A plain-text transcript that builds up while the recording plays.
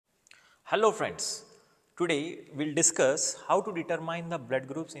Hello friends, today we will discuss how to determine the blood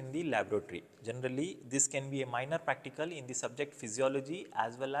groups in the laboratory. Generally, this can be a minor practical in the subject physiology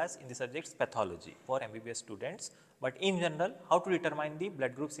as well as in the subject pathology for MBBS students. But in general, how to determine the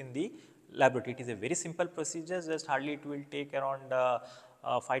blood groups in the laboratory? It is a very simple procedure, just hardly it will take around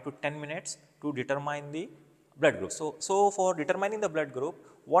 5 to 10 minutes to determine the blood group. So for determining the blood group,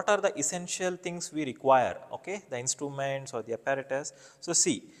 what are the essential things we require? Okay, the instruments or the apparatus. So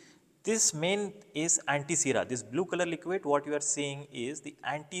see, this main is anti-sera. This blue color liquid what you are seeing is the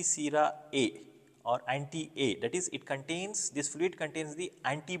anti-sera A or anti-A. That is, it contains, this fluid contains the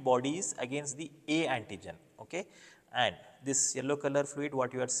antibodies against the A antigen. Okay, and this yellow color fluid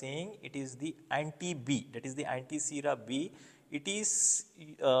what you are seeing, it is the anti-B. That is the anti-sera B. It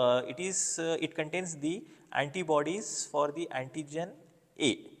contains the antibodies for the antigen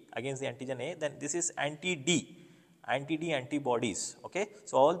A against the antigen A. Then this is anti-D antibodies. Okay.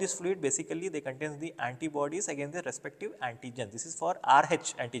 So, all this fluid basically they contains the antibodies against the respective antigen. This is for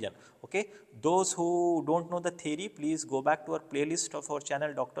RH antigen. Okay. Those who do not know the theory, please go back to our playlist of our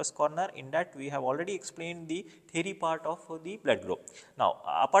channel Doctor's Corner. In that we have already explained the theory part of the blood group. Now,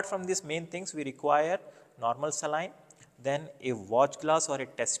 apart from these main things, we require normal saline, then a watch glass or a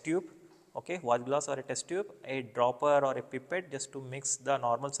test tube. Okay, watch glass or a test tube, a dropper or a pipette just to mix the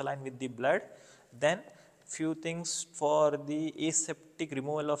normal saline with the blood, then few things for the aseptic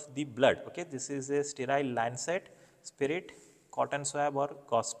removal of the blood. Okay, this is a sterile lancet, spirit, cotton swab or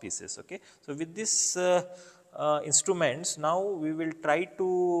gauze pieces. Okay, so with this instruments, now we will try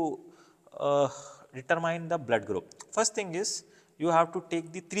to determine the blood group. First thing is, you have to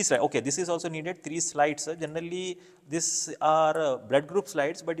take the 3 slides. Okay, this is also needed 3 slides. Generally, these are blood group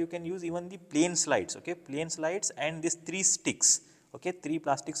slides, but you can use even the plain slides. Okay, plain slides and these 3 sticks. Okay, 3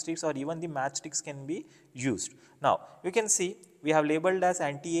 plastic sticks or even the matchsticks can be used. Now, you can see we have labeled as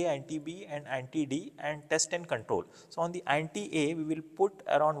anti-A, anti-B and anti-D and test and control. So, on the anti-A, we will put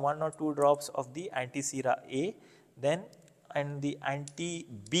around 1 or 2 drops of the anti-sera A, then and the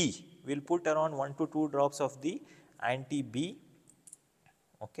anti-B, we will put around 1 to 2 drops of the anti-B.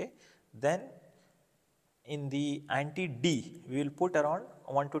 Okay. Then in the anti-D, we will put around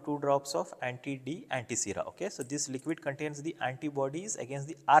 1 to 2 drops of anti-D anti-sera. Okay. So, this liquid contains the antibodies against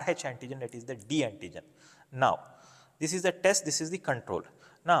the RH antigen, that is the D antigen. Now, this is the test, this is the control.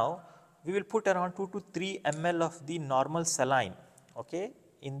 Now, we will put around 2 to 3 ml of the normal saline, okay,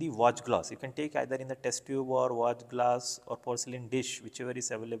 in the watch glass. You can take either in the test tube or watch glass or porcelain dish, whichever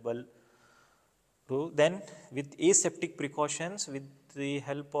is available. Then with aseptic precautions, with the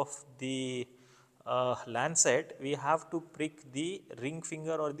help of the lancet, we have to prick the ring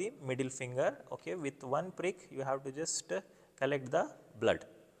finger or the middle finger. Okay, with one prick you have to just collect the blood.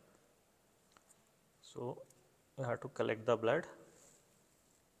 So, you have to collect the blood.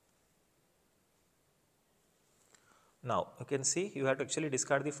 Now, you can see you have to actually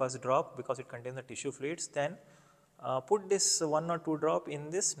discard the first drop because it contains the tissue fluids. Then put this 1 or 2 drop in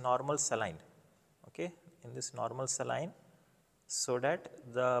this normal saline. Okay, in this normal saline, so that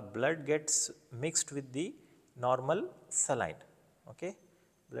the blood gets mixed with the normal saline. Okay,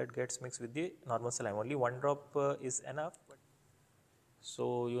 blood gets mixed with the normal saline. Only 1 drop is enough.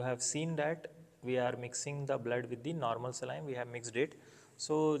 So, you have seen that we are mixing the blood with the normal saline. We have mixed it.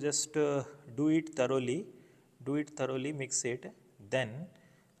 So, just do it thoroughly. Mix it. Then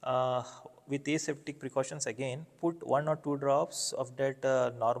with aseptic precautions again, put 1 or 2 drops of that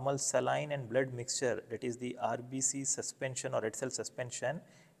normal saline and blood mixture, that is the RBC suspension or red cell suspension,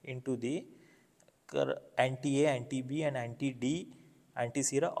 into the anti-A, anti-B and anti-D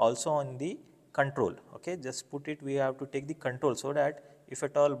anti-sera, also on the control. Okay, just put it, we have to take the control, so that if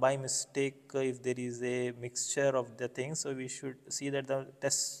at all by mistake if there is a mixture of the things, so we should see that the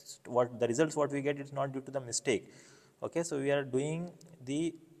test, what the results what we get is not due to the mistake. Okay, so we are doing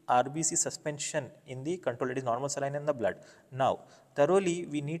the RBC suspension in the control, it is normal saline in the blood. Now, thoroughly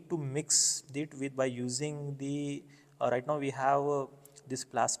we need to mix it with by using the right now we have this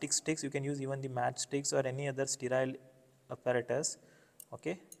plastic sticks. You can use even the matchsticks or any other sterile apparatus.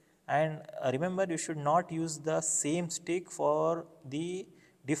 Okay, and remember, you should not use the same stick for the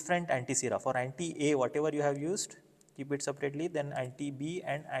different anti-sera. For anti-A, whatever you have used, keep it separately. Then anti-B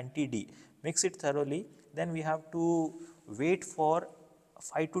and anti-D, mix it thoroughly. Then we have to wait for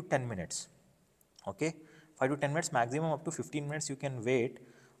 5 to 10 minutes. Okay, 5 to 10 minutes, maximum up to 15 minutes you can wait.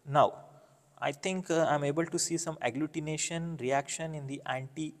 Now, I think I am able to see some agglutination reaction in the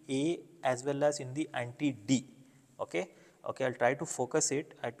anti-A as well as in the anti-D. Okay. Okay, I will try to focus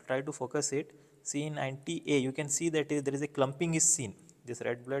it. See, in anti-A, you can see that there is a clumping is seen. This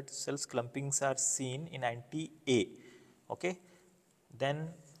red blood cells clumpings are seen in anti-A. Okay. Then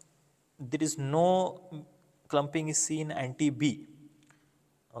there is no clumping is seen anti-B.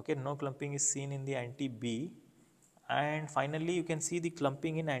 Okay, no clumping is seen in the anti-B, and finally you can see the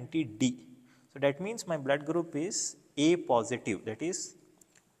clumping in anti-D. So that means my blood group is A positive, that is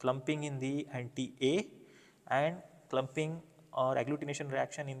clumping in the anti-A and clumping or agglutination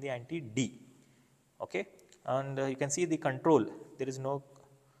reaction in the anti-D. Okay, and you can see the control, there is no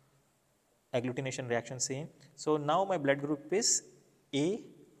agglutination reaction same. So now my blood group is A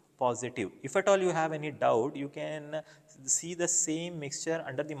positive. If at all you have any doubt, you can see the same mixture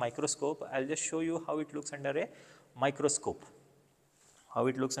under the microscope. I will just show you how it looks under a microscope. How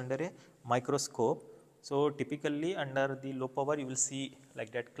it looks under a microscope. So typically under the low power you will see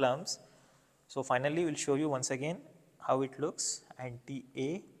like that clumps. So finally we will show you once again how it looks: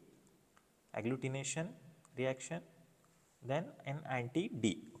 anti-A agglutination reaction, then an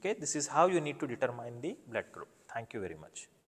anti-D. Okay, this is how you need to determine the blood group. Thank you very much.